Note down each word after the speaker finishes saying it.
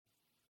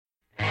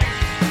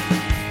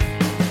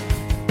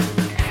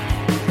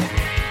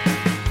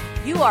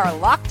are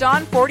Locked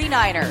On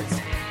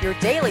 49ers, your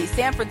daily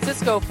San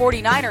Francisco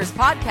 49ers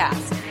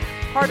podcast.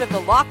 Part of the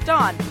Locked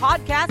On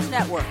Podcast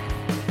Network,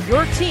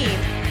 your team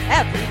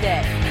every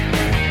day.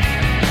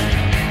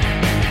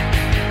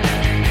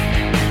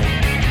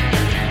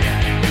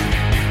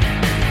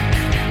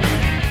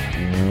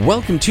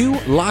 Welcome to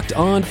Locked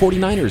On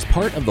 49ers,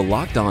 part of the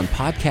Locked On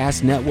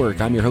Podcast Network.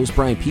 I'm your host,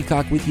 Brian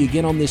Peacock, with you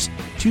again on this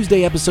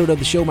Tuesday episode of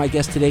the show. My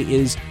guest today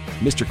is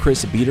Mr.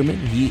 Chris Biederman.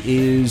 He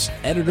is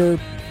editor,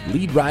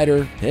 lead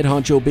writer, head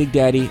honcho, Big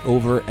Daddy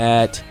over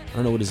at, I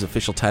don't know what his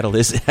official title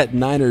is, at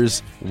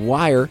Niners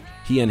Wire.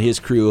 He and his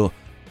crew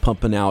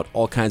pumping out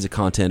all kinds of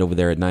content over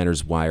there at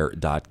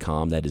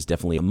NinersWire.com. That is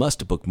definitely a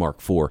must bookmark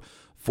for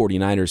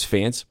 49ers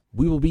fans.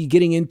 We will be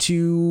getting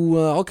into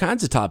all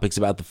kinds of topics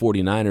about the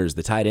 49ers,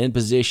 the tight end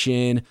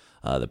position,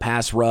 the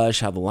pass rush,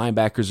 how the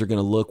linebackers are going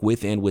to look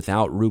with and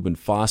without Reuben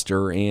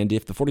Foster, and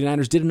if the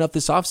 49ers did enough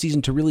this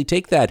offseason to really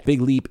take that big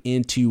leap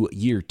into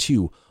year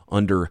two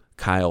under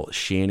Kyle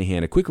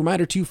Shanahan. A quick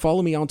reminder to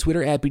follow me on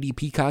Twitter at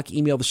BDPeacock.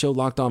 Email the show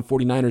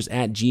lockedon49ers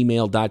at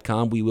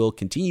gmail.com. We will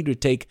continue to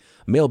take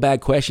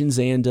mailbag questions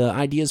and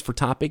ideas for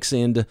topics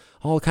and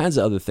all kinds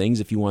of other things.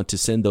 If you want to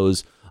send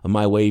those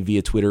my way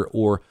via Twitter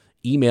or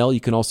email, you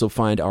can also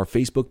find our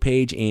Facebook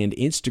page and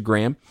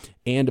Instagram.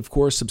 And of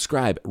course,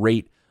 subscribe,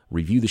 rate,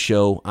 review the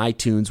show,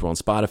 iTunes. We're on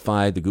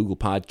Spotify, the Google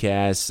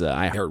Podcasts,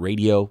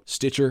 iHeartRadio,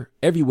 Stitcher,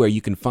 everywhere you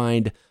can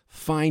find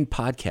fine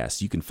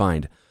podcasts. You can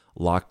find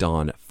Locked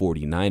On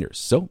 49ers.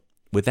 So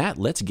with that,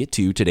 let's get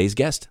to today's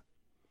guest.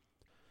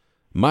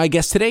 My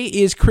guest today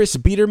is Chris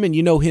Biederman.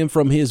 You know him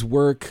from his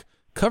work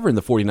covering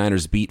the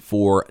 49ers beat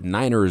for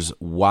Niners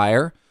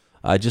Wire.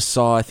 I just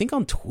saw, I think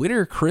on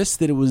Twitter, Chris,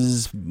 that it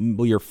was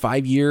your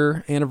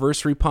 5-year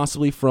anniversary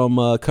possibly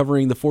from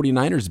covering the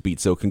 49ers beat.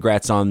 So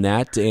congrats on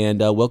that, and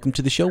welcome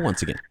to the show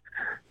once again.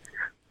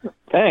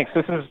 Thanks.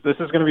 This is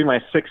going to be my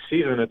 6th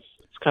season. It's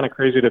kind of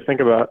crazy to think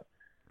about.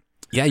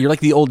 Yeah, you're like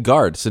the old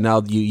guard. So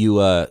now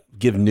you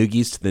give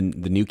noogies to the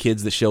new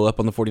kids that show up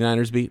on the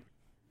 49ers beat?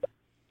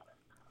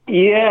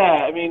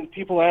 Yeah, I mean,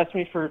 people ask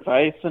me for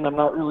advice, and I'm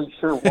not really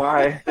sure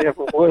why they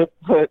ever would.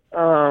 But,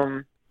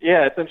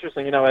 yeah, it's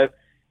interesting. You know,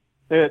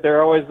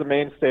 they're always the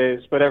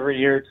mainstays, but every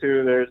year or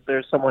two,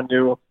 there's someone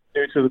new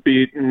to the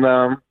beat. And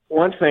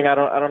one thing I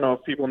don't know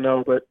if people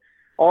know, but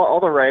all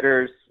the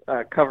writers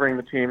covering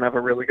the team have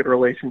a really good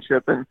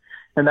relationship, and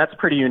that's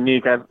pretty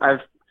unique.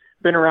 I've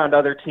been around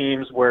other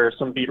teams where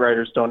some beat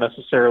writers don't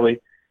necessarily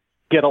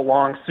get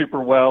along super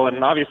well,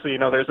 and obviously, you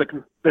know,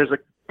 there's a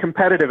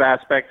competitive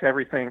aspect to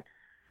everything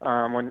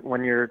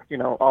when you're, you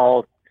know,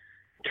 all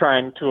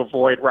trying to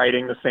avoid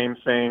writing the same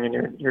thing,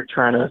 and you're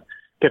trying to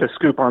get a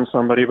scoop on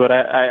somebody. But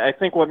I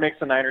think what makes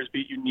the Niners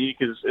beat unique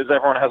is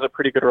everyone has a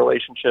pretty good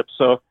relationship.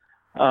 So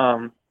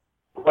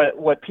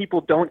what people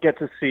don't get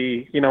to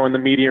see, you know, in the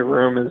media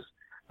room is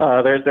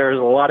there's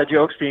a lot of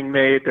jokes being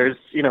made. There's,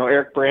 you know,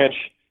 Eric Branch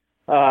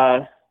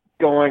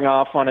going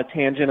off on a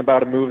tangent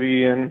about a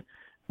movie, and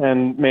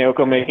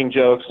Mayoko making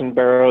jokes, and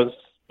Barrows,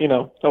 you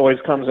know, always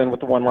comes in with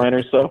the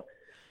one-liners. So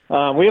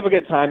we have a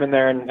good time in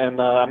there,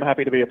 and I'm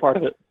happy to be a part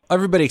of it.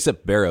 Everybody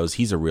except Barrows,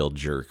 he's a real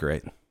jerk,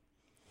 right?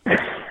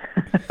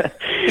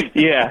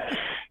 Yeah.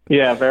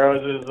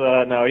 Barrows is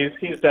no,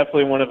 he's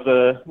definitely one of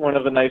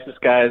the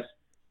nicest guys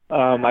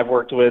I've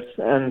worked with,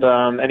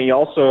 and he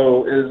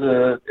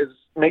also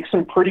makes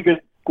some pretty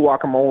good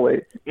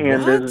guacamole,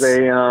 and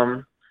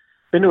is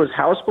been to his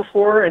house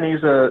before, and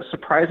he's a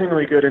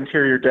surprisingly good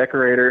interior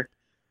decorator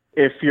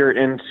if you're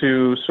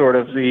into sort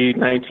of the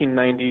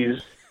 1990s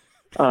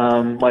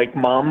like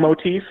mom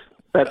motif.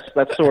 That's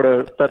sort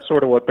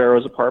of what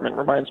Barrow's apartment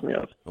reminds me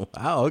of.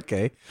 Wow,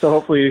 okay. So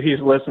hopefully he's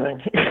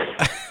listening.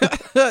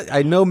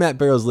 I know Matt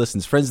Barrows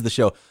listens. Friends of the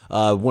show,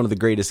 one of the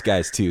greatest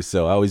guys too.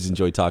 So I always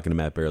enjoy talking to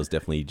Matt Barrows.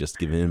 Definitely just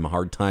giving him a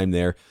hard time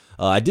there.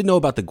 I did know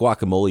about the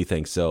guacamole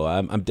thing, so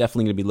I'm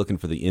definitely going to be looking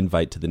for the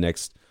invite to the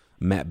next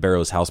Matt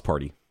Barrows house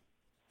party.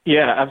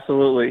 Yeah,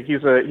 absolutely.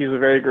 He's a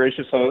very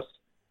gracious host,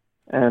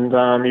 and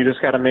you just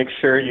got to make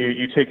sure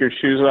you take your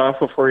shoes off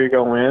before you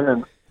go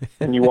in,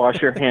 and you wash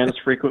your hands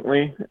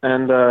frequently,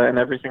 and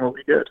everything will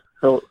be good.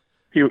 He'll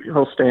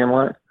stay in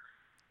line.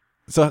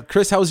 So,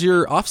 Chris, how was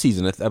your off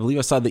season? I believe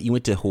I saw that you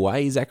went to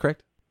Hawaii. Is that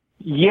correct?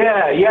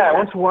 Yeah. I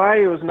went to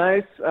Hawaii. It was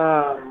nice.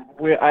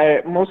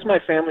 Most of my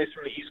family's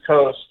from the East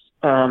Coast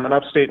in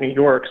upstate New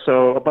York,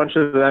 so a bunch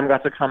of them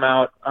got to come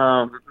out.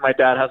 My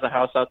dad has a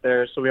house out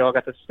there, so we all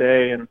got to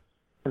stay and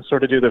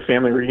sort of do the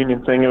family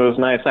reunion thing. It was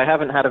nice. I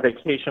haven't had a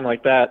vacation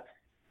like that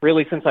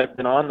really since I've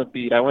been on the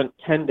beat. I went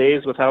 10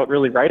 days without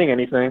really writing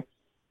anything,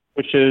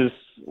 which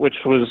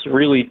was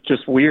really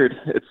just weird.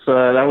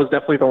 That was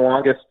definitely the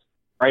longest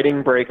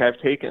writing break I've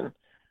taken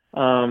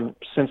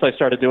since I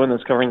started doing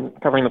this, covering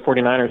the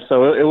 49ers.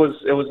 So it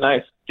was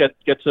nice.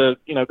 Get to,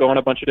 you know, go on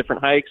a bunch of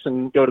different hikes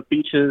and go to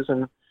beaches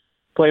and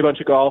play a bunch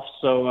of golf.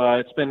 So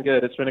it's been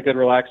good. It's been a good,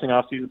 relaxing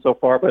off season so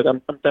far, but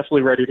I'm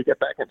definitely ready to get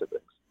back into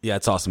things. Yeah,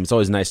 it's awesome. It's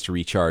always nice to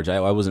recharge.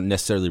 I wasn't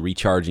necessarily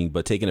recharging,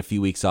 but taking a few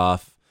weeks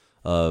off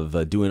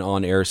of doing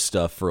on-air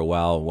stuff for a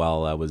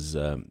while I was,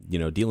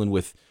 dealing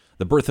with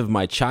the birth of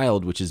my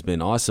child, which has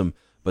been awesome.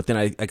 But then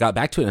I got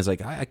back to it and I was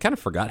like, I kind of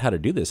forgot how to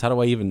do this.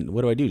 What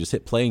do I do? Just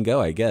hit play and go,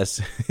 I guess.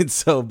 And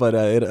so, but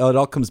it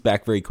all comes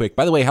back very quick.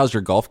 By the way, how's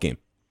your golf game?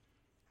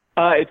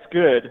 It's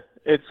good.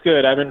 It's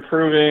good. I'm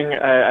improving.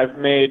 I've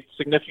made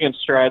significant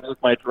strides with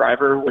my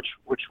driver,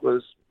 which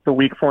was the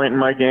weak point in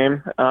my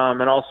game.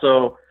 And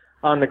also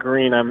on the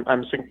green,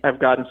 I've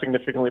gotten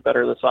significantly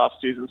better this off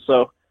season.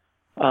 So,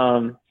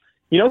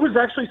 who's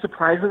actually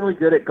surprisingly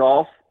good at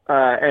golf,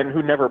 and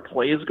who never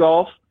plays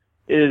golf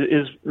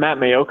is Matt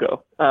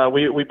Mayoko.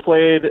 We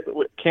played,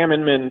 Cam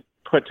Inman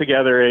put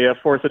together a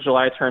 4th of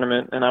July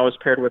tournament, and I was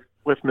paired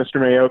with Mr.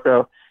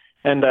 Mayoko.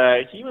 And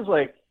he was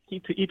like,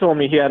 he told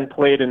me he hadn't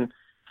played in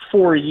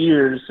 4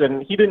 years,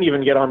 and he didn't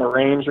even get on the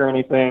range or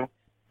anything.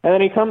 And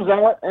then he comes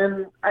out,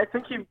 and I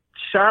think he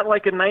shot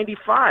like a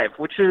 95,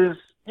 which is,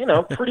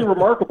 pretty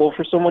remarkable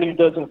for someone who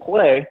doesn't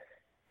play.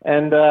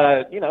 And,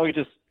 he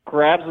just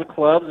grabs the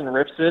clubs and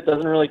rips it,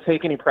 doesn't really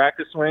take any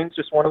practice swings,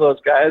 just one of those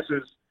guys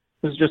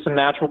who's just a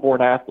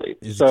natural-born athlete.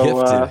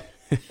 So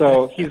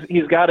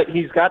he's got it.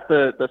 He's got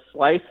the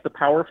slice, the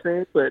power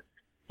fade, but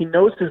he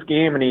knows his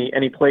game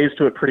and he plays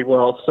to it pretty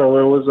well. So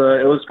it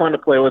was fun to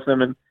play with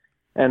him,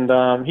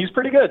 and he's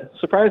pretty good,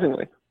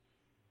 surprisingly.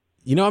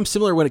 I'm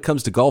similar when it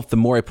comes to golf. The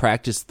more I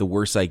practice, the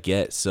worse I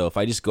get. So if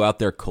I just go out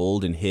there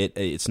cold and hit,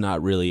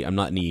 I'm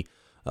not any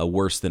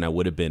worse than I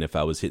would have been if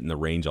I was hitting the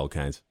range all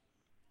kinds.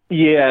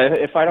 Yeah,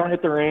 if I don't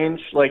hit the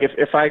range, like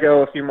if I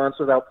go a few months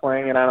without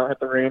playing and I don't hit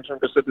the range, I'm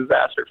just a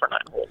disaster for 9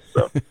 holes.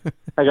 So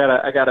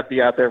I gotta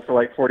be out there for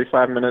like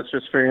 45 minutes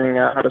just figuring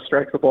out how to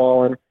strike the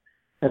ball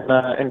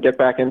and get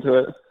back into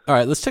it. All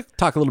right, let's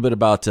talk a little bit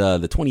about the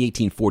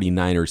 2018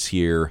 49ers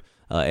here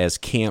as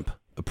camp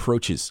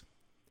approaches.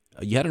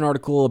 You had an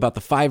article about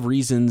the 5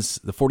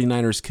 reasons the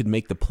 49ers could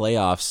make the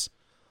playoffs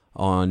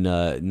on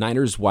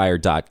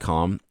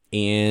NinersWire.com.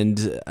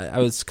 And I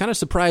was kind of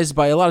surprised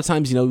by a lot of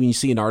times, when you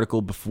see an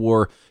article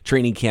before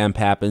training camp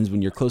happens,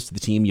 when you're close to the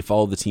team, you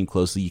follow the team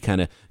closely, you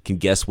kind of can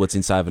guess what's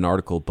inside of an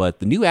article. But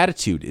the new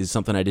attitude is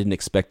something I didn't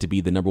expect to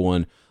be the number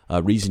one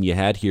reason you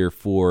had here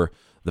for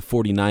the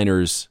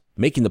 49ers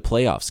making the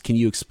playoffs. Can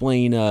you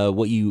explain how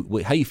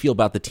you feel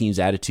about the team's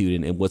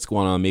attitude and what's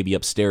going on maybe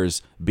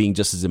upstairs being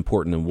just as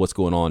important and what's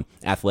going on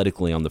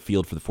athletically on the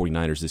field for the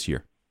 49ers this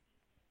year?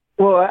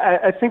 Well,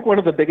 I think one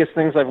of the biggest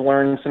things I've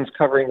learned since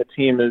covering the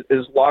team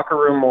is locker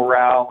room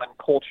morale and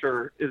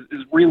culture is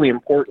really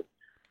important.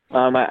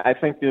 I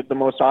think the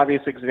most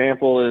obvious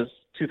example is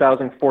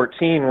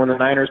 2014 when the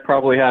Niners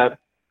probably had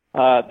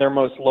their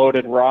most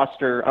loaded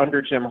roster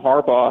under Jim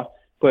Harbaugh,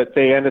 but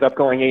they ended up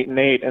going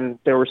 8-8, and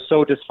they were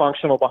so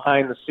dysfunctional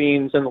behind the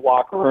scenes in the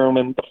locker room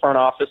and the front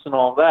office and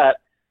all that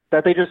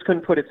they just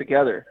couldn't put it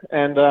together.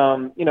 And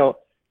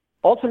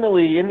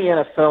ultimately in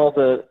the NFL,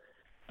 the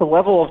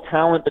level of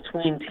talent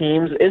between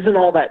teams isn't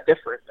all that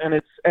different, and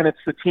it's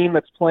the team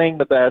that's playing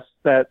the best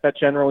that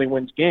generally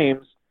wins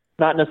games,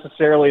 not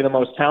necessarily the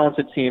most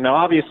talented team. Now,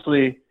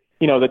 obviously,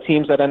 the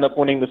teams that end up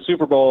winning the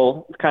Super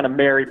Bowl kind of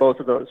marry both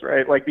of those,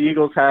 right? Like the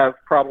Eagles have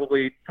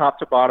probably top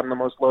to bottom the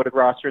most loaded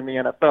roster in the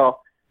NFL,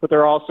 but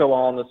they're also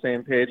all on the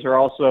same page. They're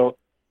also,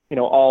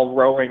 all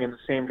rowing in the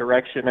same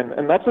direction,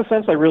 and that's the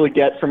sense I really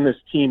get from this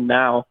team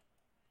now,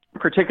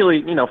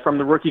 particularly, from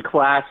the rookie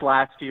class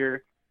last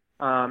year.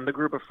 The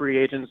group of free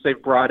agents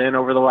they've brought in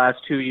over the last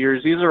 2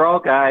 years. These are all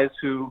guys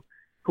who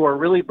are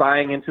really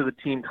buying into the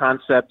team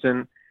concept,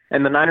 and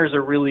the Niners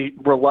are really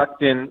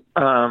reluctant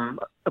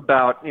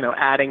about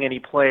adding any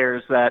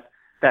players that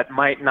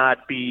might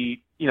not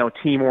be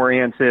team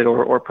oriented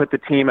or put the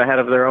team ahead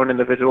of their own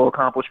individual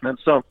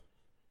accomplishments. So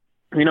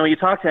you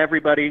talk to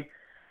everybody,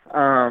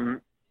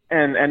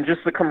 and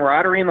just the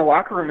camaraderie in the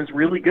locker room is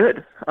really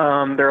good.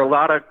 There are a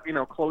lot of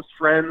close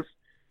friends.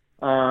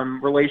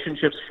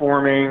 Relationships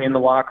forming in the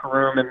locker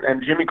room,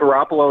 and Jimmy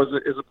Garoppolo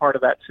is a part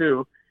of that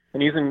too,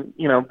 and he's been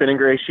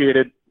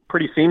ingratiated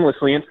pretty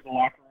seamlessly into the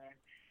locker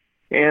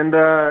room,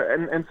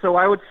 and so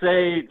I would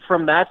say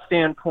from that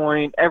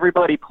standpoint,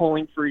 everybody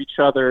pulling for each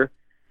other,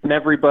 and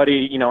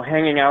everybody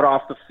hanging out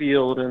off the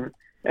field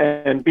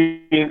and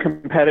being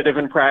competitive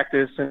in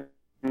practice,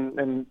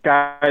 and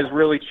guys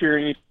really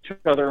cheering each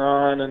other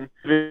on, and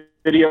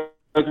videos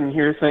and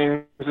hear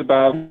things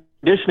about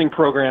conditioning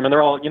program, and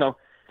they're all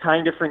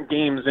tying different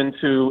games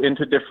into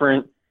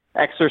different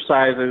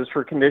exercises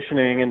for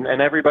conditioning,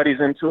 and everybody's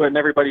into it, and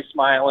everybody's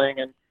smiling,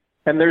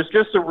 and there's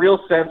just a real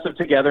sense of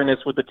togetherness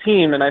with the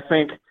team. And I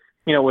think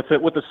with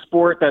a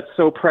sport that's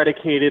so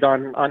predicated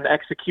on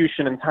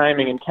execution and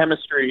timing and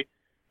chemistry,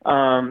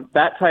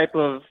 that type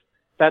of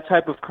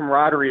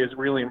camaraderie is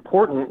really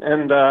important.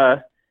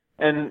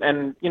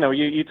 And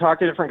you talk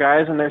to different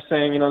guys, and they're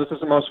saying this is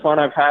the most fun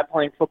I've had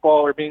playing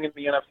football or being in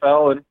the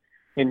NFL and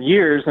in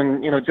years.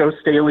 And Joe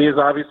Staley is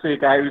obviously a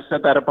guy who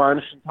said that a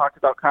bunch and talked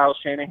about Kyle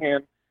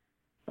Shanahan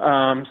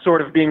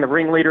sort of being the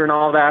ringleader and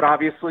all that,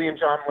 obviously, and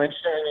John Lynch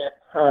doing it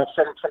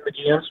from the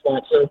GM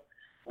spot. So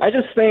I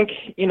just think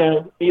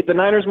the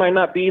Niners might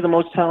not be the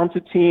most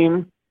talented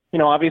team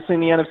obviously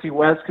in the NFC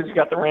West, because you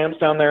got the Rams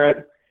down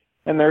there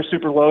and they're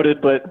super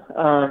loaded, but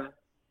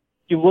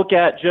you look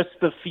at just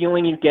the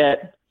feeling you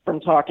get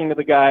from talking to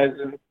the guys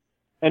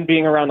and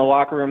being around the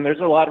locker room, there's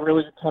a lot of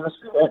really good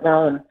chemistry right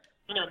now. And,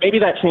 maybe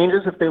that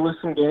changes if they lose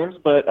some games,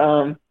 but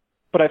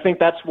I think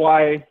that's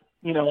why,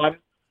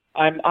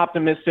 I'm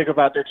optimistic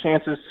about their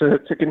chances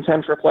to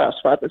contend for a playoff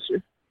spot this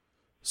year.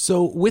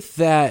 So with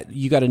that,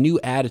 you got a new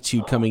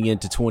attitude coming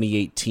into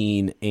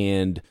 2018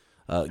 and,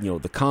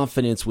 the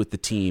confidence with the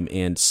team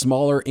and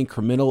smaller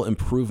incremental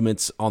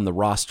improvements on the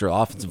roster,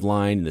 offensive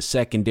line, and the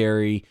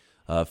secondary,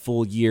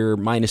 full year,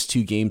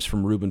 -2 games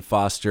from Reuben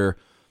Foster,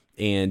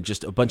 and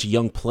just a bunch of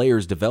young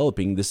players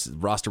developing. This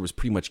roster was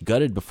pretty much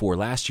gutted before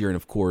last year, and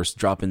of course,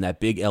 dropping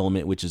that big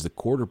element, which is the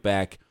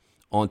quarterback,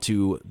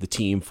 onto the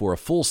team for a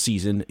full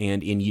season.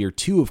 And in year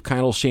 2 of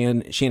Kyle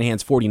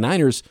Shanahan's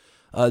 49ers,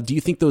 do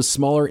you think those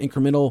smaller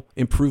incremental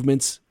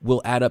improvements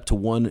will add up to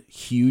one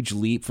huge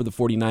leap for the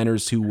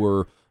 49ers, who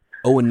were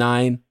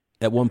 0-9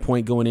 at one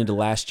point going into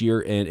last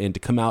year, and to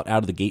come out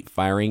of the gate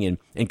firing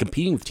and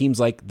competing with teams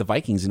like the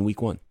Vikings in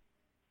week 1?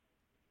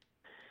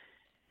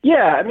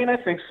 Yeah, I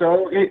think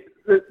so.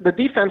 The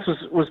defense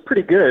was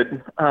pretty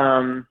good,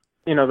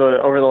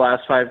 over the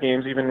last 5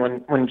 games, even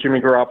when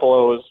Jimmy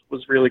Garoppolo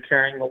was really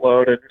carrying the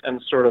load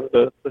and sort of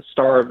the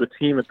star of the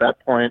team at that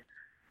point.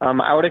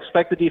 I would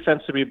expect the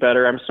defense to be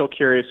better. I'm still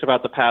curious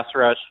about the pass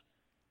rush,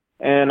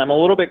 and I'm a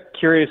little bit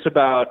curious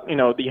about,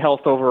 the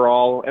health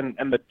overall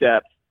and the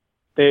depth.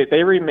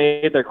 They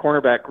remade their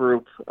cornerback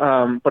group,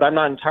 but I'm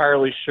not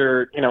entirely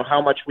sure,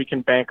 how much we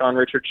can bank on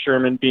Richard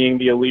Sherman being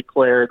the elite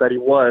player that he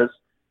was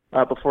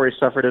before he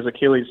suffered his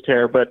Achilles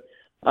tear. But,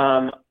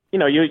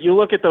 you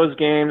look at those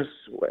games,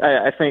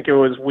 I think it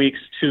was weeks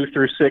 2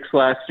 through 6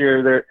 last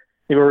year.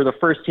 They were the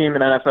first team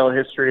in NFL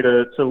history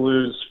to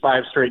lose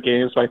 5 straight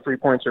games by 3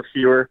 points or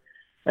fewer.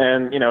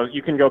 And,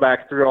 you can go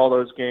back through all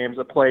those games,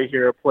 a play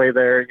here, a play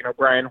there.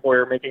 Brian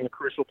Hoyer making a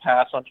crucial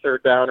pass on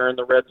 3rd down or in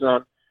the red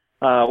zone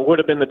would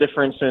have been the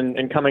difference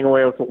in coming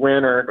away with a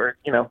win or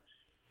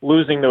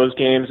losing those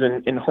games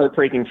in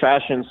heartbreaking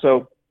fashion.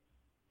 So,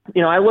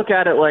 I look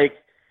at it like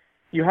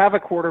you have a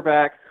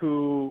quarterback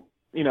who,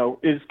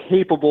 is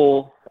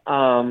capable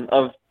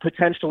of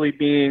potentially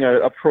being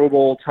a Pro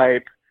Bowl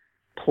type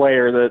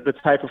player, the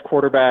type of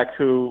quarterback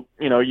who,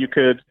 you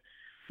could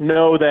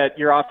know that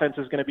your offense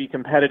is going to be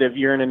competitive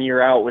year in and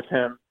year out with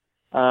him.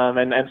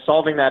 And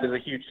solving that is a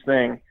huge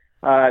thing.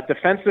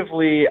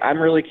 Defensively, I'm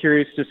really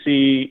curious to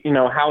see,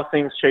 how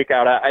things shake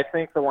out. I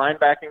think the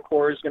linebacking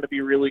core is going to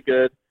be really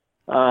good,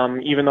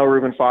 even though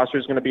Reuben Foster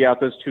is going to be out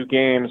those 2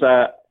 games.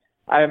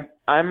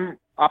 I'm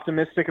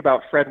optimistic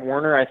about Fred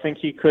Warner. I think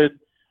he could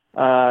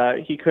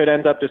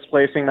end up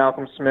displacing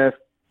Malcolm Smith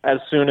as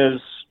soon as,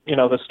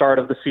 the start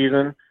of the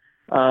season.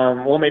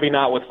 Well, maybe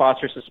not with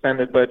Foster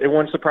suspended, but it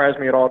wouldn't surprise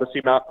me at all to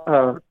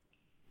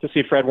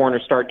see Fred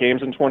Warner start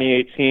games in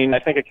 2018. I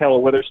think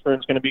Ahkello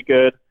Witherspoon's going to be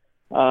good.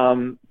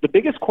 The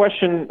biggest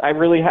question I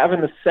really have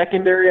in the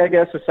secondary, I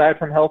guess, aside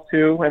from health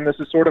too, and this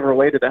is sort of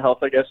related to health,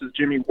 I guess, is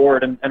Jimmy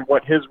Ward and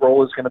what his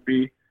role is going to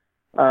be.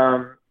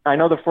 I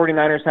know the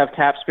 49ers have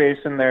cap space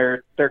and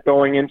they're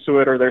going into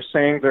it, or they're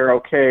saying they're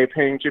okay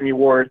paying Jimmy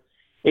Ward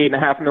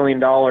 $8.5 million,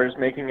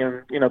 making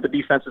him, the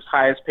defense's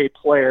highest paid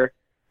player.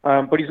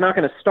 But he's not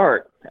going to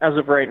start as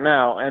of right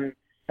now. And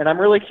I'm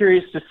really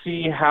curious to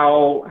see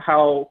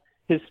how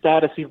his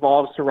status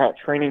evolves throughout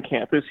training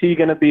camp. Is he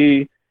going to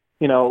be,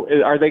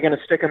 are they going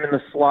to stick him in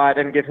the slot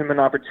and give him an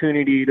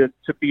opportunity to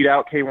beat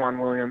out K'Waun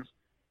Williams?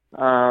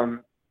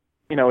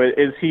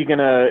 Is he going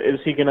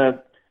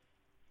to,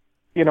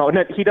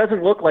 he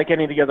doesn't look like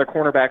any of the other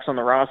cornerbacks on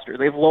the roster.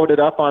 They've loaded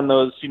up on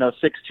those,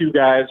 6'2"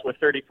 guys with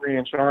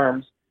 33-inch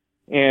arms,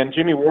 and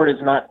Jimmy Ward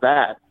is not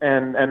that.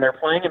 And they're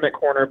playing him at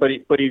corner, but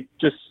he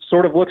just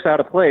sort of looks out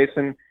of place,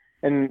 and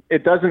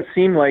it doesn't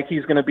seem like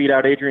he's going to beat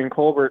out Adrian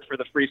Colbert for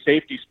the free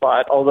safety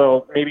spot,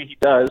 although maybe he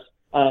does.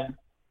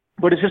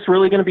 But it's just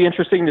really going to be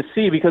interesting to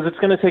see, because it's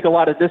going to take a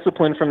lot of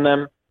discipline from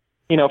them,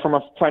 from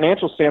a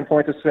financial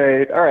standpoint, to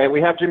say, all right,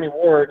 we have Jimmy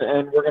Ward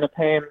and we're going to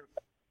pay him,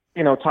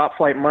 top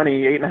flight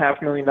money,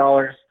 $8.5 million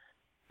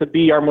to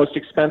be our most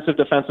expensive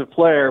defensive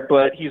player,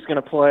 but he's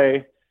going to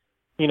play,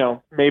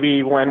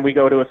 maybe when we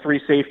go to a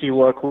 3 safety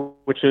look,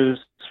 which is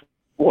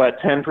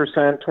 10%,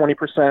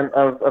 20%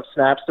 of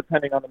snaps,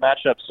 depending on the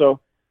matchup. So,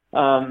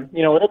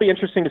 it'll be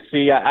interesting to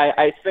see.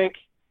 I think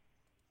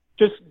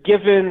just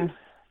given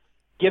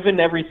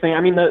everything,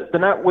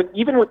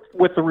 even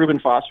with the Reuben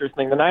Foster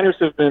thing, the Niners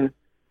have been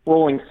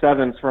rolling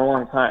 7s for a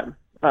long time.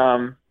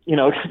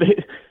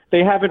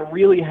 They haven't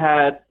really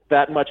had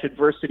that much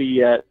adversity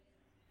yet.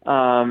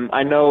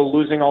 I know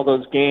losing all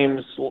those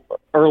games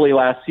early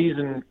last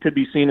season could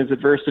be seen as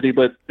adversity,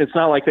 but it's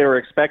not like they were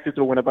expected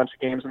to win a bunch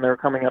of games and they were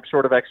coming up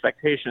short of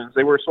expectations.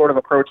 They were sort of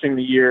approaching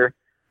the year.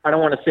 I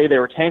don't want to say they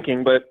were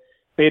tanking, but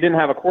they didn't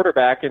have a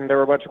quarterback, and there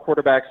were a bunch of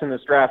quarterbacks in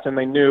this draft, and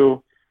they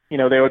knew,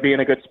 they would be in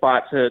a good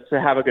spot to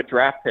have a good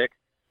draft pick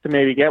to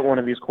maybe get one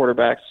of these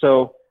quarterbacks.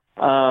 So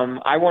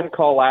I wouldn't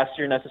call last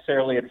year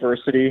necessarily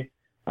adversity.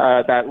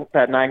 That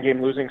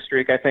 9-game losing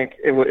streak, I think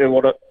it would,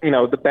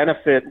 the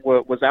benefit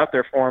was out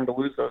there for him to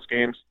lose those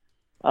games.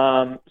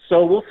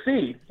 So we'll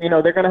see.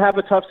 They're going to have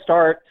a tough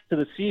start to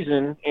the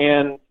season,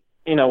 and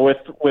with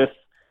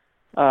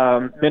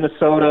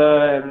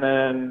Minnesota and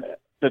then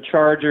the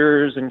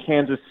Chargers and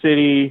Kansas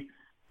City,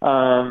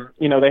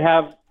 they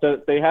have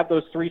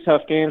those 3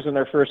 tough games in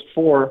their first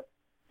 4,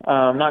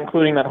 not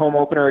including that home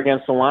opener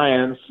against the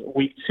Lions,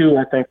 week 2,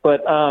 I think.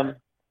 But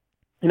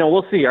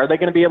we'll see. Are they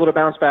going to be able to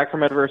bounce back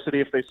from adversity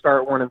if they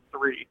start 1-3?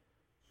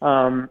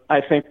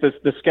 I think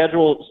the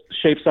schedule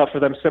shapes up for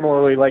them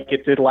similarly like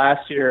it did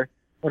last year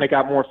when it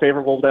got more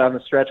favorable down the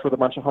stretch with a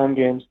bunch of home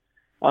games.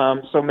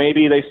 So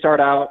maybe they start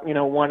out,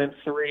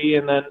 1-3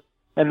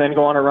 and then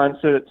go on a run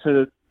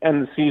to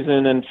end the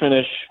season and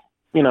finish,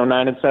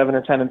 9-7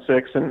 or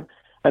 10-6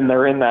 and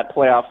they're in that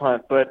playoff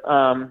hunt. But,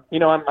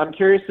 I'm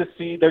curious to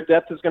see. Their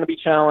depth is going to be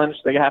challenged.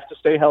 They have to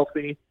stay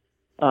healthy.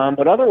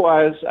 But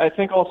otherwise, I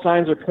think all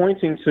signs are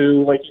pointing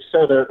to, like you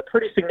said, a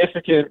pretty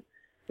significant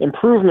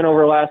improvement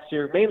over last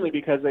year, mainly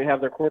because they have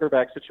their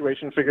quarterback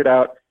situation figured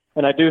out.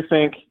 And I do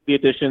think the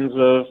additions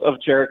of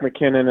Jerick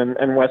McKinnon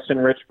and Weston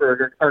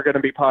Richburg are going to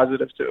be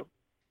positive too.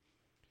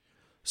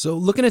 So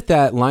looking at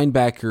that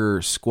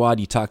linebacker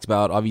squad you talked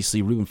about,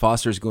 obviously Reuben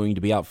Foster is going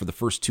to be out for the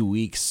first 2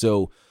 weeks.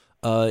 So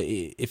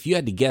if you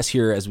had to guess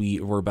here, as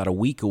we're about a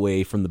week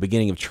away from the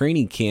beginning of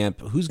training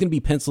camp, who's going to be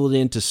penciled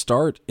in to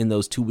start in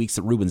those 2 weeks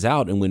that Reuben's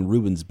out? And when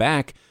Reuben's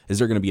back, is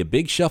there going to be a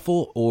big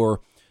shuffle, or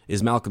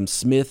is Malcolm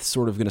Smith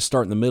sort of going to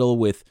start in the middle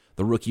with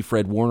the rookie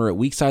Fred Warner at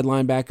weak side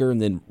linebacker, and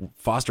then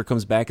Foster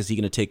comes back? Is he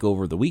going to take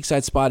over the weak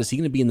side spot? Is he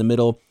going to be in the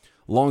middle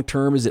long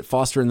term? Is it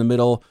Foster in the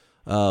middle,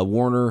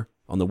 Warner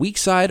on the weak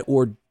side?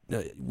 Or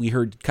we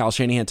heard Kyle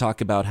Shanahan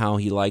talk about how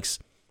he likes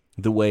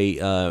the way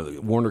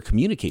Warner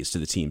communicates to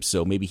the team.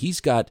 So maybe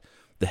he's got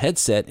the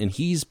headset and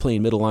he's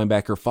playing middle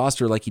linebacker.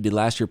 Foster, like he did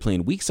last year,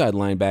 playing weak side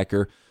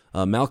linebacker.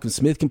 Malcolm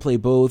Smith can play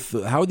both.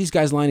 How are these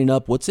guys lining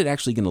up? What's it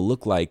actually going to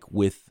look like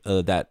with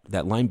that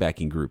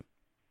linebacking group?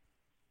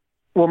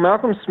 Well,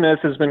 Malcolm Smith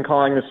has been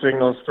calling the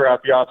signals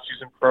throughout the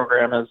offseason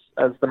program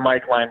as the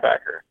Mike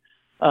linebacker.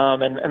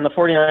 And the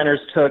 49ers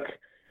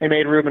they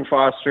made Reuben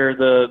Foster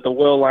the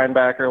will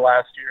linebacker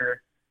last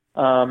year,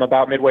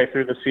 about midway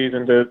through the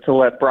season to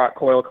let Brock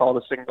Coyle call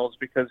the signals,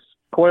 because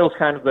Coyle's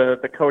kind of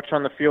the coach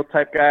on the field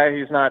type guy.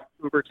 He's not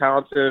uber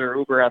talented or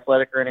uber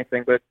athletic or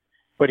anything, but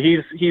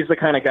he's the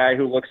kind of guy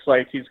who looks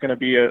like he's going to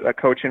be a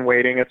coach in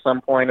waiting at some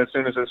point as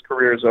soon as his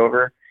career is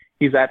over.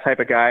 He's that type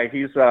of guy.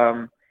 He's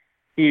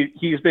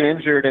been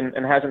injured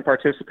and hasn't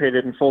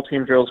participated in full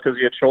team drills because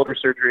he had shoulder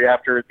surgery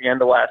after the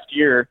end of last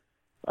year.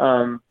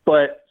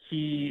 But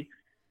he's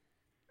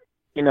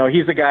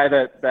a guy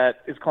that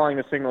is calling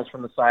the signals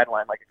from the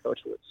sideline like a coach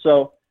would.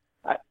 So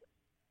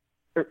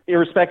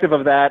irrespective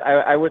of that,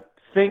 I would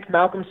think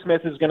Malcolm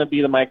Smith is going to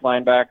be the Mike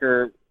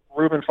linebacker.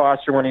 Reuben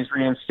Foster, when he's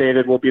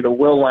reinstated, will be the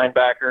will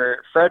linebacker.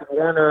 Fred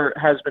Warner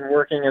has been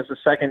working as a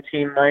second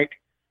team Mike.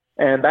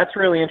 And that's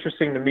really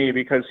interesting to me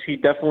because he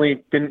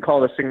definitely didn't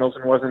call the signals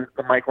and wasn't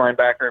the Mike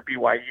linebacker at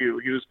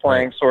BYU. He was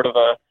playing sort of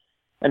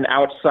an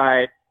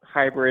outside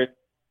hybrid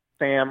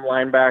Sam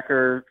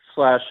linebacker /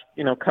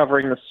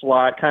 covering the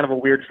slot, kind of a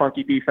weird,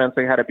 funky defense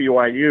they had at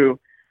BYU.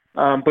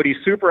 But he's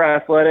super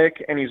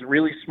athletic and he's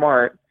really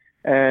smart.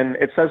 And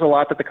it says a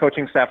lot that the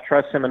coaching staff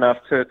trusts him enough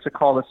to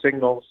call the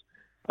signals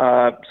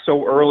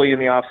so early in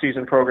the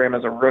offseason program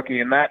as a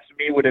rookie. And that, to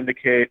me, would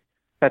indicate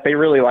that they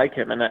really like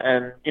him.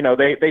 And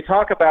they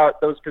talk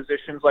about those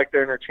positions like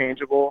they're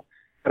interchangeable,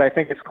 but I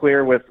think it's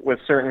clear with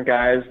certain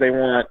guys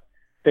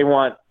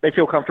they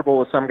feel comfortable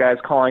with some guys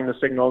calling the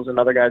signals and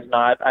other guys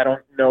not. I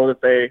don't know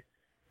that they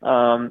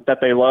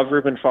love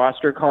Reuben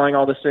Foster calling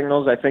all the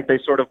signals. I think they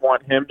sort of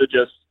want him to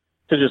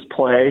just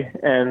play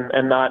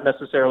and not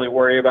necessarily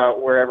worry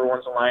about where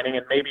everyone's aligning.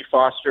 And maybe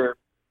Foster,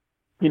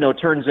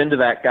 turns into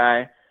that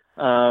guy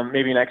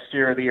maybe next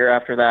year or the year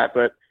after that.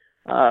 But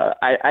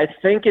I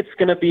think it's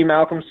going to be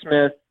Malcolm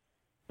Smith,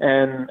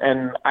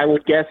 and I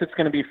would guess it's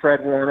going to be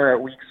Fred Warner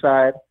at weak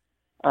side.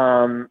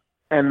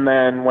 And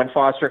then when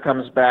Foster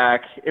comes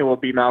back, it will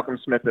be Malcolm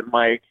Smith at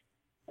Mike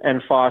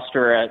and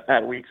Foster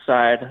at weak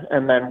side.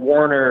 And then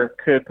Warner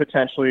could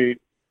potentially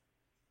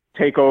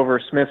take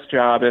over Smith's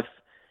job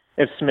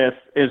if Smith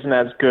isn't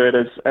as good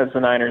as the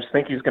Niners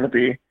think he's going to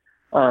be.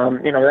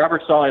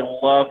 Robert Saleh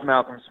loved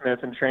Malcolm Smith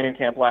in training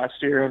camp last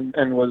year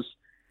and was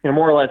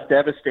more or less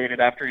devastated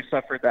after he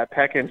suffered that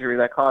pec injury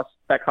that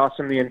cost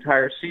him the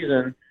entire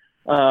season,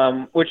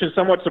 which is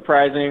somewhat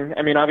surprising.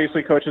 I mean,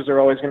 obviously coaches are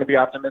always going to be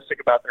optimistic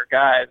about their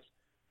guys,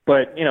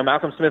 but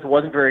Malcolm Smith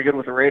wasn't very good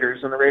with the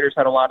Raiders, and the Raiders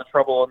had a lot of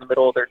trouble in the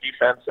middle of their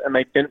defense, and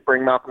they didn't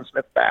bring Malcolm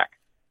Smith back.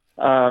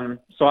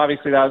 So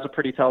obviously that was a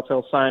pretty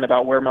telltale sign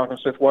about where Malcolm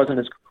Smith was in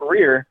his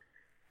career.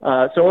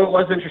 So it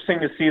was interesting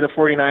to see the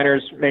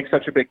 49ers make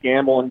such a big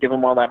gamble and give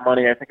him all that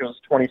money. I think it was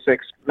 $26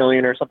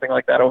 million or something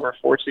like that over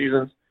 4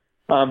 seasons.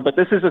 But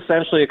this is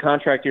essentially a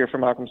contract year for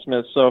Malcolm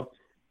Smith. So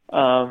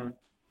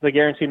the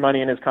guaranteed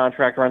money in his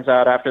contract runs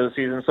out after the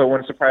season, so it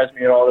wouldn't surprise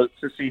me at all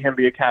to see him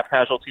be a cap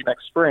casualty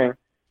next spring.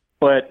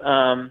 But,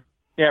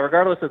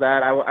 regardless of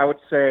that, I would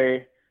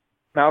say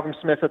Malcolm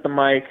Smith at the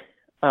mic,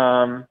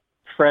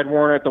 Fred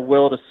Warner at the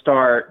will to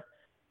start,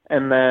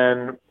 and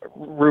then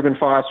Reuben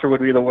Foster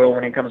would be the will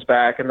when he comes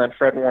back, and then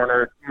Fred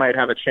Warner might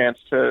have a chance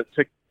to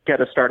get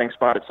a starting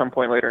spot at some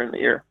point later in the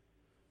year.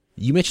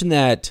 You mentioned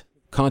that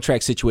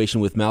contract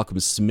situation with Malcolm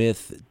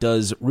Smith.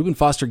 Does Reuben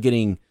Foster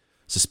getting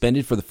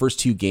suspended for the first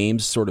 2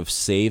 games sort of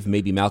save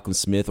maybe Malcolm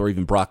Smith or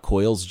even Brock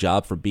Coyle's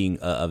job for being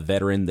a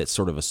veteran that's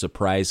sort of a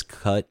surprise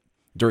cut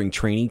during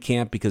training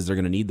camp, because they're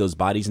going to need those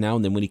bodies now?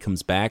 And then when he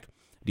comes back,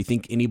 do you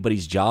think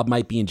anybody's job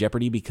might be in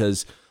jeopardy?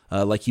 Because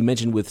like you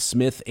mentioned, with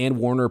Smith and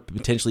Warner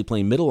potentially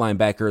playing middle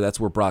linebacker, that's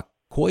where Brock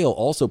Coyle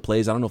also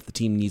plays. I don't know if the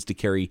team needs to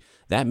carry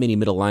that many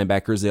middle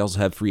linebackers. They also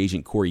have free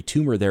agent Corey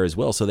Toomer there as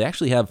well. So they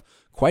actually have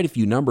quite a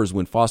few numbers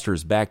when Foster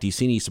is back. Do you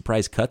see any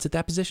surprise cuts at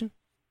that position?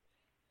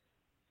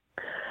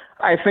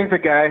 I think the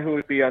guy who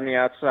would be on the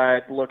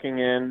outside looking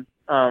in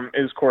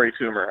is Corey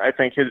Toomer. I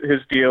think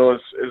his deal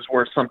is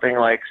worth something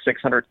like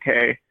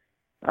 $600K.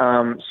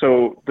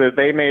 So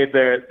they made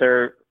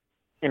their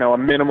a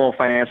minimal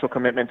financial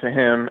commitment to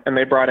him, and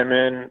they brought him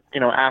in,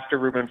 after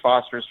Reuben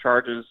Foster's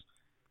charges,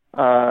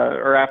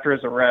 or after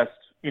his arrest,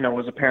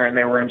 was apparent.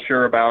 They were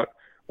unsure about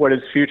what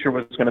his future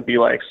was going to be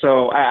like.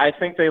 So I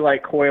think they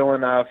like Coyle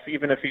enough,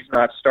 even if he's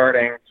not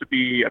starting, to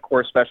be a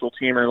core special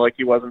teamer like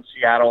he was in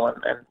Seattle and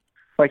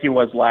like he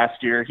was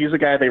last year. He's a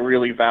guy they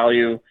really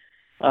value.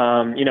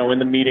 In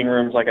the meeting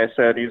rooms, like I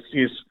said,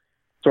 he's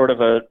sort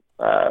of a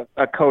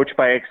coach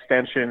by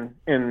extension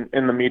in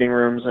the meeting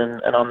rooms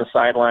and on the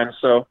sidelines.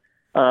 So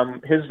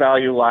his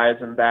value lies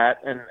in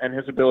that and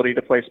his ability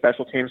to play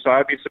special teams. So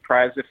I'd be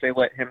surprised if they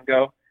let him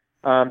go.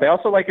 They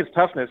also like his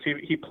toughness.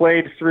 He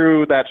played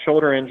through that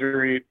shoulder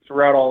injury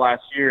throughout all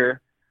last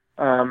year.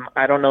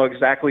 I don't know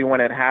exactly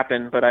when it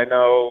happened, but I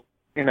know,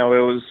 it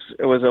was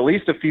at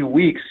least a few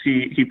weeks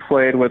he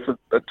played with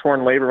a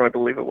torn labrum, I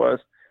believe it was,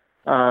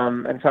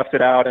 and toughed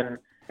it out and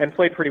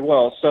played pretty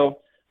well. So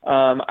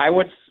I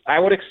would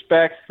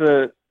expect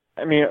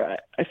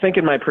I think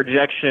in my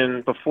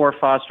projection before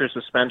Foster's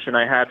suspension,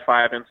 I had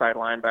 5 inside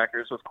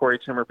linebackers, with Corey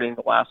Toomer being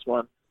the last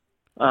one.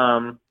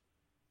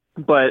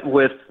 But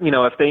with,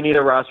 if they need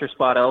a roster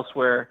spot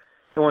elsewhere,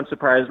 it wouldn't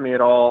surprise me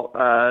at all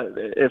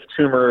if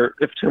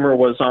Toomer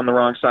was on the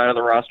wrong side of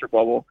the roster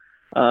bubble.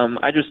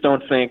 I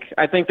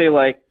think they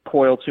like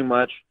Coyle too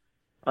much,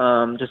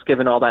 just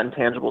given all that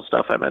intangible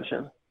stuff I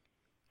mentioned.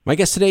 My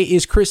guest today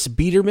is Chris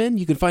Biederman.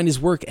 You can find his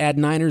work at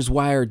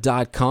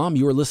NinersWire.com.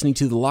 You are listening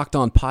to the Locked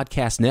On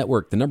Podcast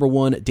Network, the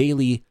 #1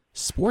 daily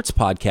sports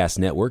podcast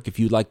network. If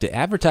you'd like to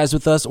advertise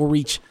with us or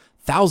reach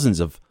thousands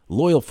of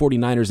loyal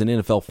 49ers and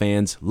NFL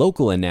fans,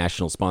 local and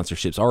national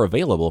sponsorships are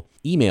available.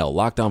 Email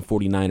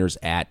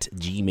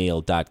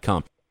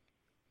lockedon49ers@gmail.com.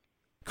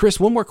 Chris,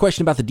 one more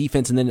question about the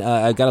defense, and then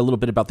I got a little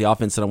bit about the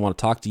offense that I want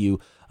to talk to you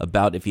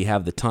about if you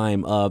have the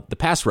time. The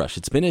pass rush,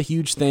 it's been a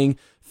huge thing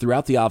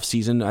throughout the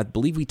offseason. I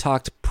believe we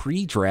talked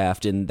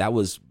pre-draft, and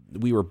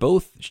we were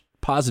both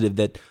positive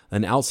that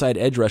an outside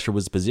edge rusher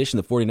was the position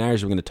the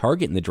 49ers were going to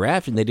target in the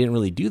draft, and they didn't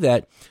really do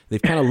that. They've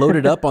kind of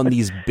loaded up on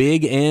these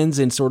big ends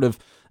and sort of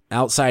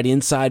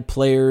outside-inside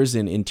players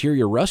and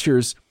interior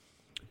rushers.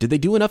 Did they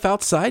do enough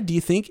outside? Do you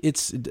think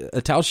it's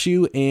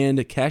Tausche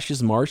and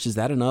Cassius Marsh? Is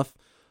that enough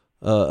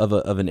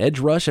of an edge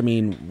rush? I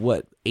mean,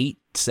 8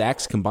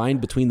 sacks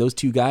combined between those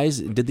two guys?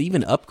 Did they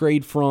even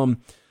upgrade from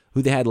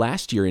who they had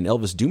last year in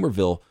Elvis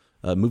Dumervil,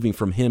 moving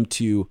from him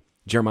to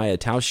Jeremiah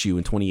Tausche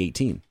in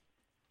 2018?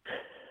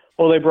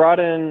 Well, they brought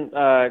in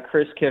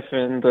Chris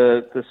Kiffin,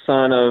 the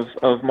son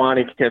of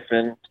Monty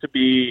Kiffin, to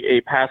be a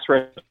pass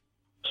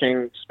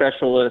rushing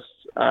specialist,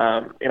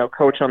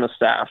 coach on the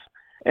staff.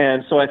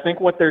 And so I think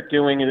what they're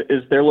doing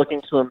is they're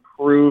looking to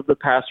improve the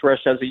pass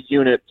rush as a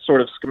unit,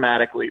 sort of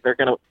schematically. They're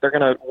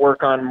gonna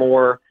work on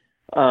more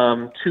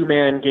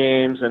 2-man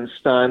games and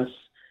stunts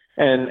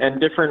and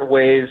different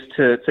ways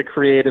to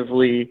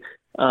creatively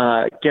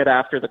get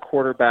after the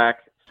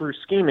quarterback through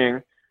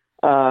scheming,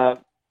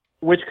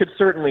 which could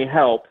certainly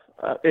help,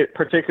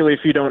 particularly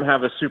if you don't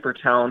have a super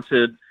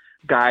talented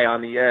guy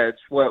on the edge.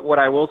 What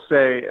I will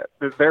say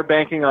is they're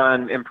banking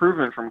on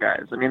improvement from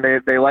guys. I mean,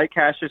 they like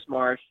Cassius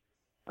Marsh.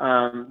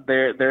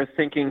 They're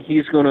thinking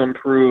he's going to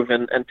improve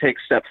and take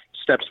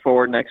steps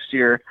forward next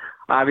year.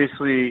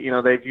 Obviously,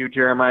 they view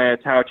Jeremiah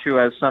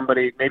Tausche as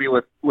somebody maybe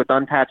with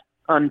untapped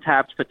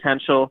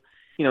potential.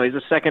 He's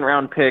a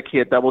second-round pick. He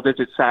had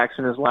double-digit sacks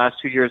in his last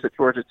 2 years at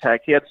Georgia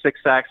Tech. He had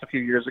 6 sacks a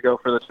few years ago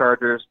for the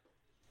Chargers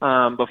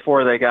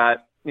before they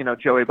got,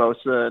 Joey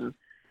Bosa and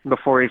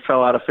before he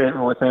fell out of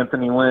favor with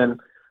Anthony Lynn.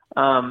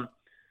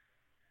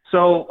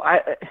 So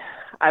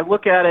I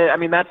look at it. I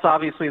mean, that's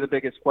obviously the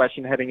biggest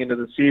question heading into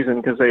the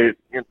season because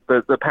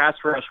the pass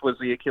rush was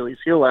the Achilles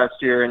heel last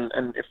year,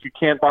 and if you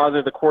can't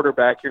bother the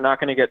quarterback, you're not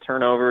going to get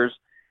turnovers,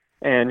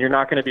 and you're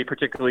not going to be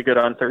particularly good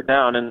on third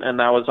down. And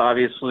that was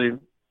obviously,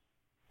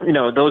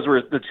 those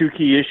were the 2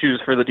 key issues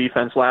for the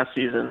defense last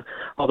season,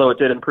 although it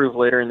did improve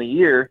later in the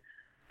year.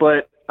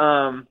 But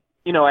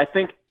I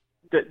think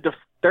that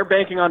they're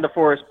banking on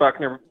DeForest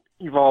Buckner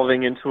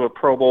evolving into a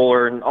Pro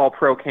Bowler and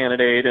All-Pro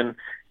candidate, and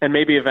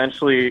maybe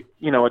eventually,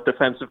 a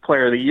Defensive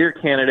Player of the Year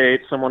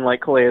candidate, someone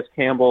like Calais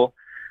Campbell.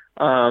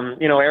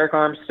 Eric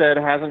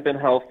Armstead hasn't been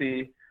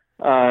healthy.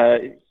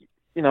 they're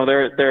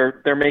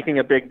making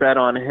a big bet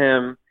on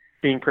him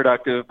being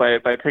productive by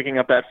picking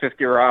up that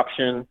 5th-year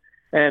option.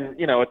 And,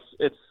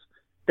 it's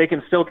they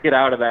can still get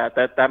out of that.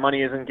 That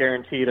money isn't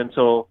guaranteed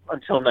until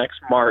next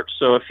March.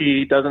 So if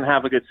he doesn't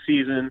have a good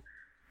season,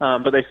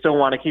 but they still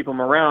want to keep him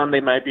around,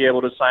 they might be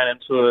able to sign him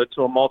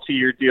to a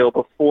multi-year deal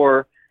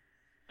before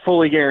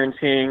fully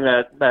guaranteeing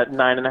that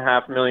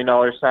 $9.5 million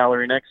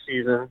salary next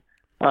season.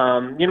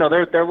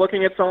 They're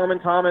looking at Solomon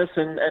Thomas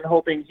and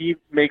hoping he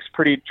makes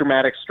pretty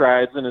dramatic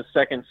strides in his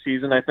second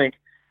season. I think,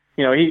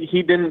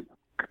 he didn't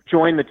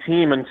join the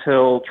team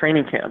until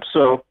training camp,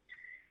 so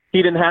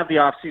he didn't have the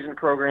off-season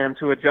program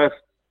to adjust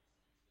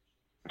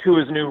to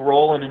his new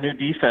role in a new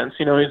defense.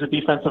 He's a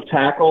defensive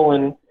tackle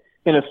and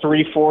in a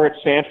 3-4 at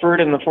Stanford,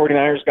 and the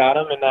 49ers got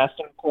him and asked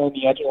him to play on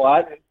the edge a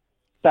lot. And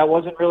that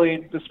wasn't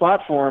really the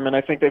spot for him, and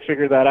I think they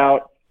figured that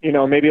out,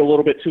 maybe a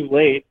little bit too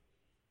late.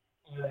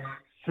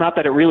 Not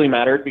that it really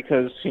mattered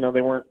because, they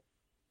weren't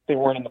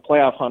in the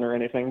playoff hunt or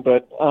anything,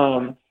 but,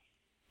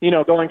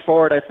 going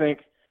forward, I think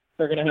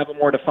they're going to have a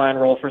more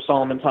defined role for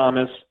Solomon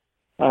Thomas.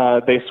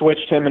 They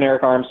switched him and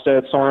Eric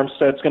Armstead, so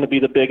Armstead's going to be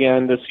the big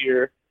end this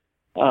year,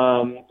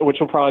 which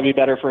will probably be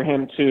better for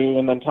him too.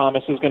 And then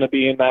Thomas is going to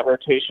be in that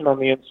rotation on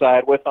the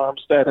inside with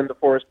Armstead and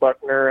DeForest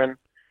Buckner and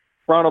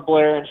Ronald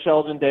Blair and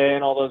Sheldon Day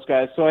and all those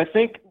guys. So I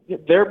think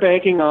they're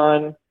banking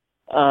on,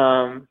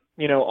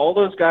 all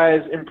those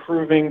guys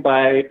improving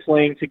by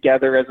playing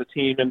together as a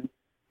team. And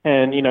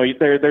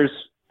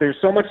there's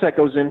so much that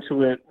goes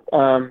into it,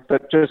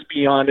 but just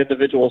beyond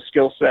individual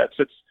skill sets.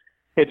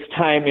 It's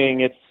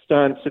timing, it's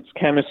stunts, it's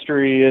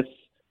chemistry, it's,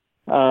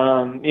 there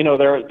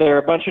are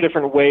a bunch of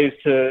different ways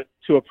to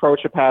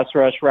approach a pass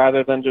rush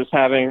rather than just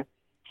having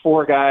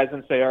 4 guys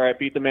and say, all right,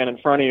 beat the man in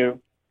front of you.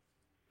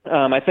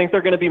 I think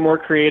they're going to be more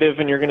creative,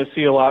 and you're going to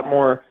see a lot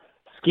more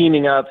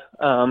scheming up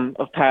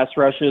of pass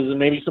rushes and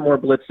maybe some more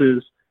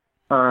blitzes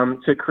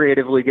to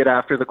creatively get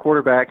after the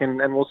quarterback, and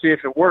we'll see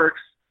if it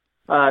works.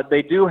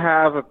 They do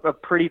have a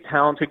pretty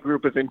talented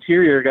group of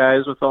interior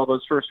guys with all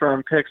those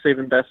first-round picks they've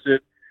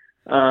invested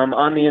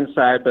on the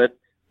inside, but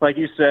like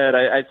you said,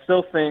 I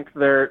still think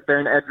they're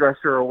an edge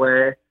rusher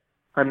away.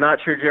 I'm not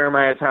sure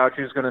Jeremiah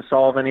Tauchu is going to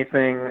solve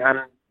anything.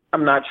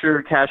 I'm not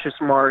sure Cassius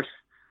Marsh,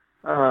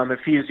 if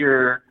he's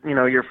your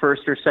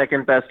first or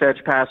second best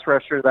edge pass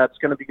rusher, that's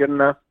going to be good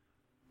enough.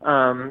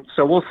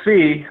 So we'll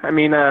see. I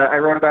mean, I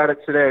wrote about it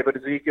today, but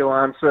Ezekiel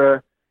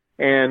Ansah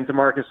and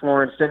DeMarcus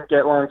Lawrence didn't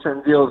get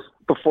long-term deals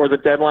before the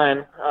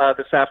deadline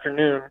this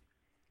afternoon.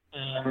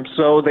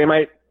 So they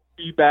might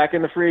be back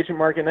in the free agent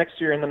market next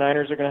year, and the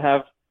Niners are going to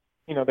have,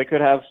 they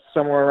could have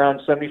somewhere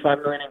around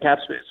 $75 million in cap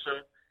space. So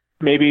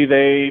maybe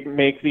they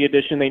make the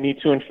addition they need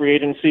to in free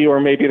agency, or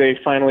maybe they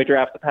finally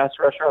draft the pass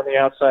rusher on the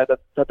outside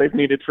that they've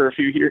needed for a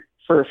few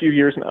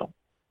years now.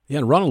 Yeah,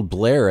 and Ronald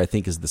Blair, I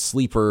think, is the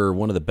sleeper,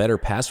 one of the better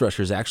pass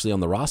rushers actually on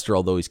the roster,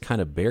 although he's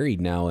kind of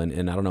buried now,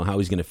 and I don't know how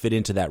he's going to fit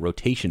into that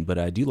rotation, but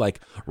I do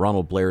like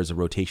Ronald Blair as a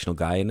rotational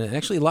guy, and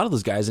actually a lot of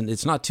those guys, and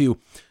it's not to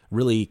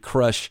really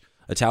crush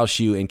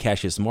Tauchu and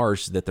Cassius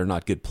Marsh that they're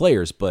not good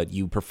players, but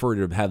you prefer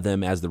to have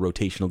them as the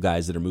rotational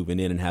guys that are moving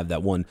in and have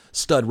that one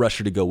stud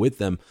rusher to go with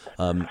them,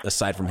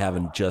 aside from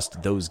having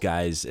just those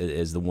guys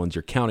as the ones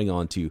you're counting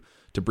on to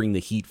bring the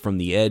heat from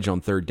the edge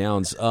on third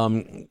downs.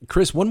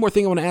 Chris, one more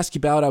thing I want to ask you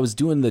about. I was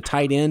doing the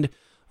tight end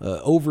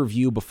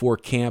overview before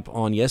camp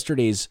on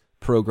yesterday's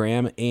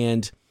program,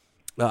 and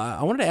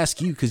I wanted to ask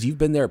you, because you've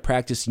been there at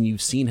practice and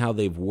you've seen how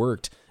they've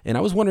worked, and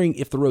I was wondering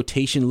if the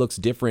rotation looks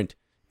different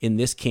in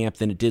this camp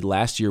than it did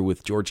last year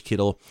with George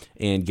Kittle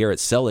and Garrett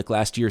Selleck.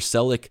 Last year,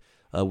 Selleck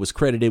was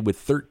credited with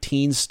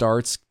 13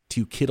 starts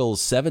to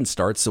Kittle's 7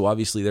 starts, so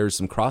obviously there's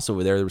some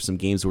crossover there. There were some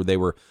games where they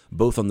were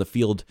both on the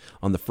field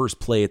on the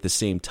first play at the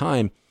same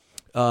time.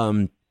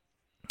 How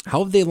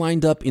have they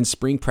lined up in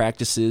spring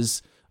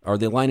practices? Are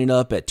they lining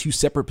up at 2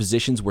 separate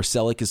positions where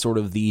Selleck is sort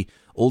of the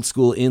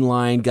old-school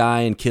inline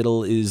guy and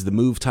Kittle is the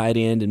move tight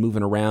end and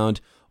moving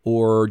around?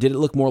 Or did it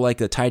look more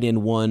like a tight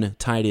end 1,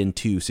 tight end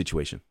 2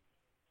 situation?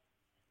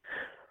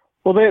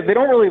 Well, they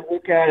don't really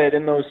look at it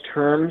in those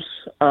terms.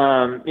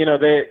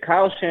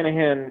 Kyle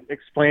Shanahan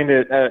explained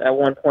it at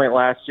one point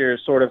last year,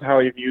 sort of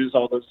how he views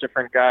all those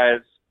different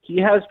guys.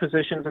 He has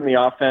positions in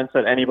the offense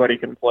that anybody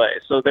can play.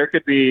 So there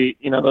could be,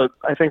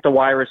 I think the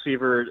wide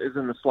receiver is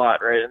in the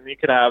slot, right? And you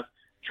could have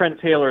Trent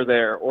Taylor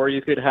there, or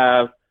you could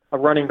have a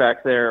running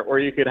back there, or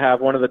you could have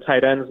one of the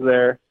tight ends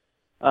there,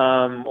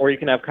 or you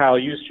can have Kyle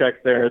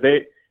Juszczyk there.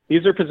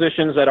 These are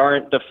positions that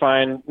aren't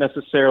defined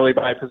necessarily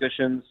by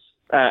positions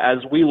as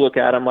we look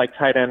at them, like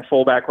tight end,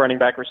 fullback, running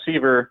back,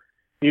 receiver.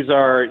 These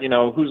are,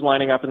 who's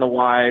lining up in the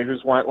Y,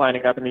 who's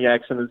lining up in the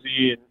X and the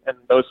Z, and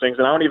those things.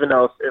 And I don't even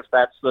know if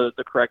that's the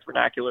correct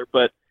vernacular.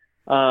 But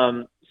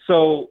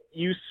so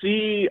you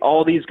see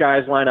all these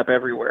guys line up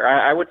everywhere.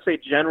 I would say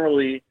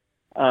generally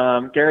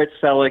Garrett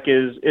Selleck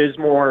is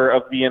more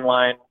of the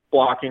inline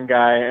blocking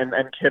guy, and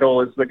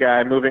Kittle is the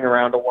guy moving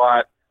around a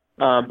lot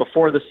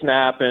before the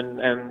snap, and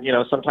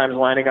sometimes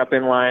lining up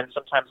in line,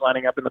 sometimes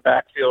lining up in the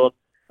backfield,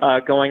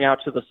 going out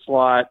to the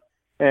slot.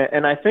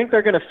 And I think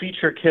they're going to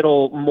feature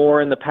Kittle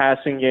more in the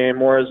passing game,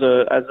 more as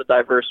a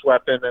diverse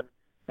weapon.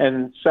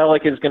 And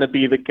Selleck is going to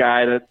be the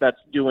guy that's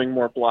doing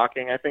more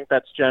blocking. I think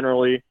that's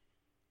generally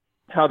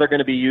how they're going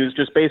to be used,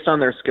 just based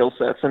on their skill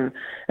sets. And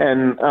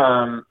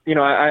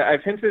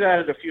I've hinted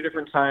at it a few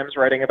different times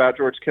writing about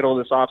George Kittle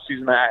this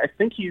offseason. I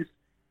think he's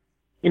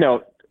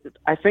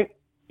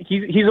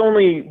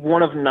only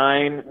one of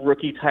 9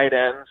 rookie tight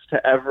ends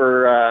to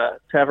ever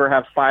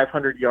have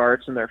 500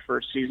 yards in their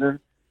first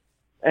season.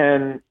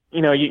 And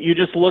you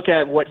just look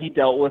at what he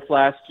dealt with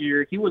last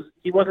year. He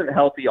wasn't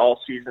healthy all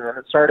season, and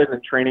it started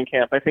in training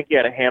camp. I think he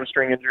had a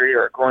hamstring injury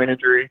or a groin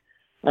injury,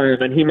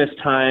 and he missed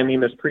time. He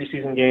missed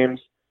preseason games.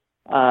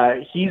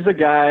 He's a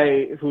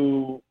guy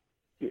who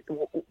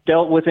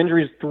dealt with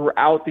injuries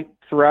throughout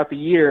the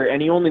year,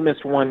 and he only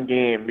missed 1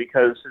 game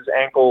because his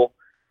ankle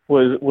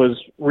was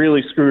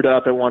really screwed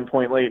up at one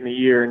point late in the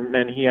year, and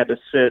then he had to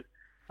sit.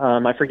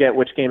 I forget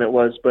which game it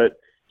was, but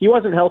he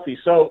wasn't healthy.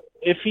 So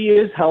if he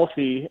is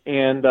healthy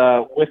and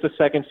with the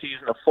second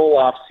season, a full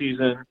off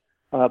season,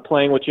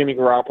 playing with Jimmy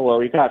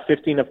Garoppolo, he got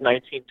 15 of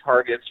 19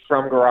 targets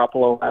from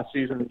Garoppolo last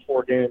season in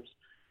 4 games.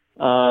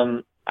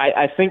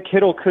 I think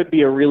Kittle could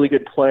be a really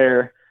good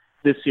player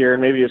this year,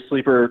 and maybe a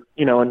sleeper,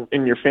 in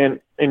your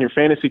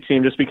fantasy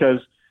team, just because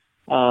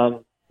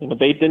the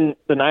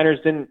Niners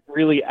didn't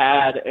really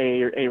add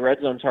a red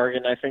zone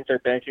target, and I think they're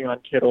banking on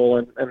Kittle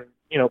and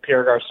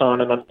Pierre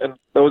Garçon and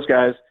those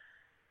guys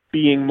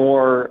being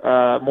more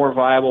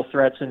viable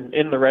threats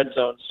in the red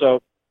zone.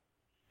 So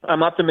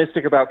I'm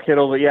optimistic about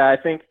Kittle, but yeah, I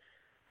think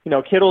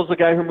Kittle's the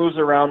guy who moves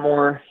around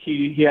more.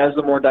 He has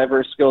a more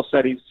diverse skill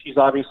set. He's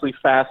obviously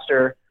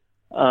faster.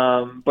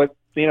 But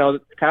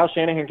Kyle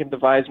Shanahan can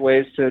devise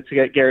ways to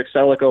get Garrett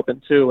Selleck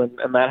open too,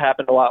 and that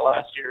happened a lot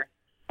last year,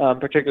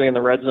 particularly in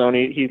the red zone.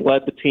 He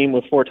led the team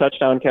with 4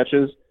 touchdown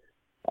catches.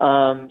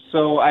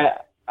 So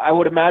I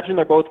would imagine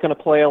they're both going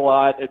to play a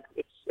lot.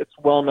 It's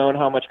well known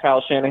how much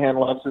Kyle Shanahan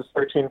loves his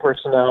 13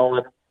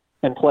 personnel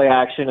and play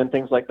action and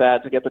things like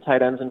that to get the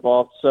tight ends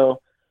involved.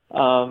 So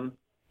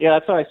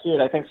that's how I see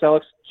it. I think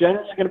Selleck's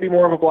generally going to be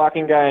more of a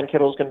blocking guy, and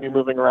Kittle's going to be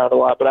moving around a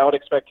lot. But I would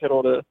expect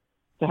Kittle to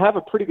have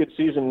a pretty good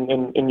season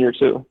in year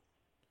 2.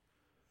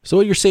 So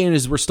what you're saying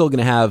is we're still going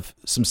to have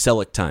some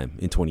Selleck time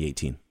in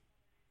 2018?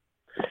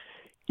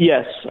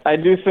 Yes, I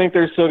do think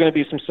there's still going to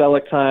be some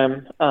Selleck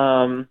time.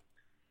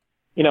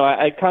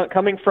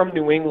 Coming from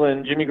New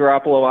England, Jimmy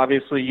Garoppolo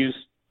obviously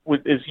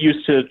is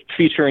used to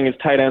featuring his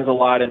tight ends a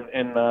lot in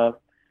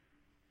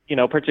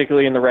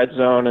particularly in the red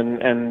zone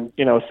and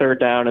third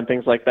down and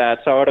things like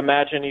that. So I would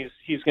imagine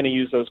he's going to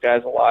use those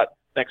guys a lot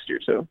next year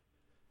too.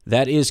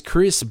 That is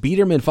Chris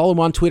Biederman. Follow him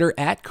on Twitter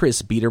at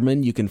Chris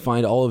Biederman. You can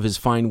find all of his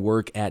fine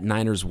work at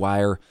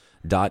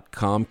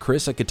NinersWire.com.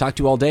 Chris, I could talk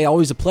to you all day.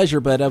 Always a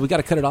pleasure, but we got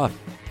to cut it off.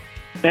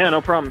 Yeah,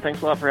 no problem.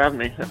 Thanks a lot for having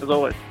me, as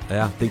always.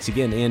 Yeah, thanks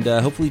again. And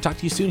hopefully talk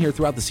to you soon here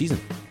throughout the season.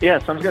 Yeah,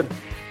 sounds good.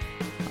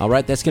 All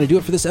right, that's going to do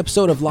it for this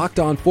episode of Locked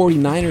On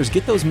 49ers.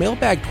 Get those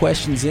mailbag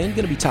questions in.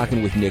 Going to be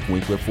talking with Nick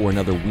Winkler for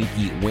another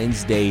Winky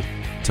Wednesday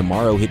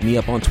tomorrow. Hit me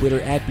up on Twitter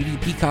at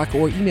BDPeacock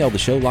or email the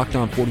show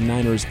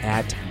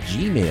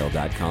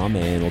LockedOn49ers@gmail.com.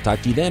 And we'll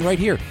talk to you then right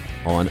here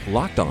on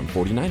Locked On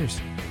 49ers.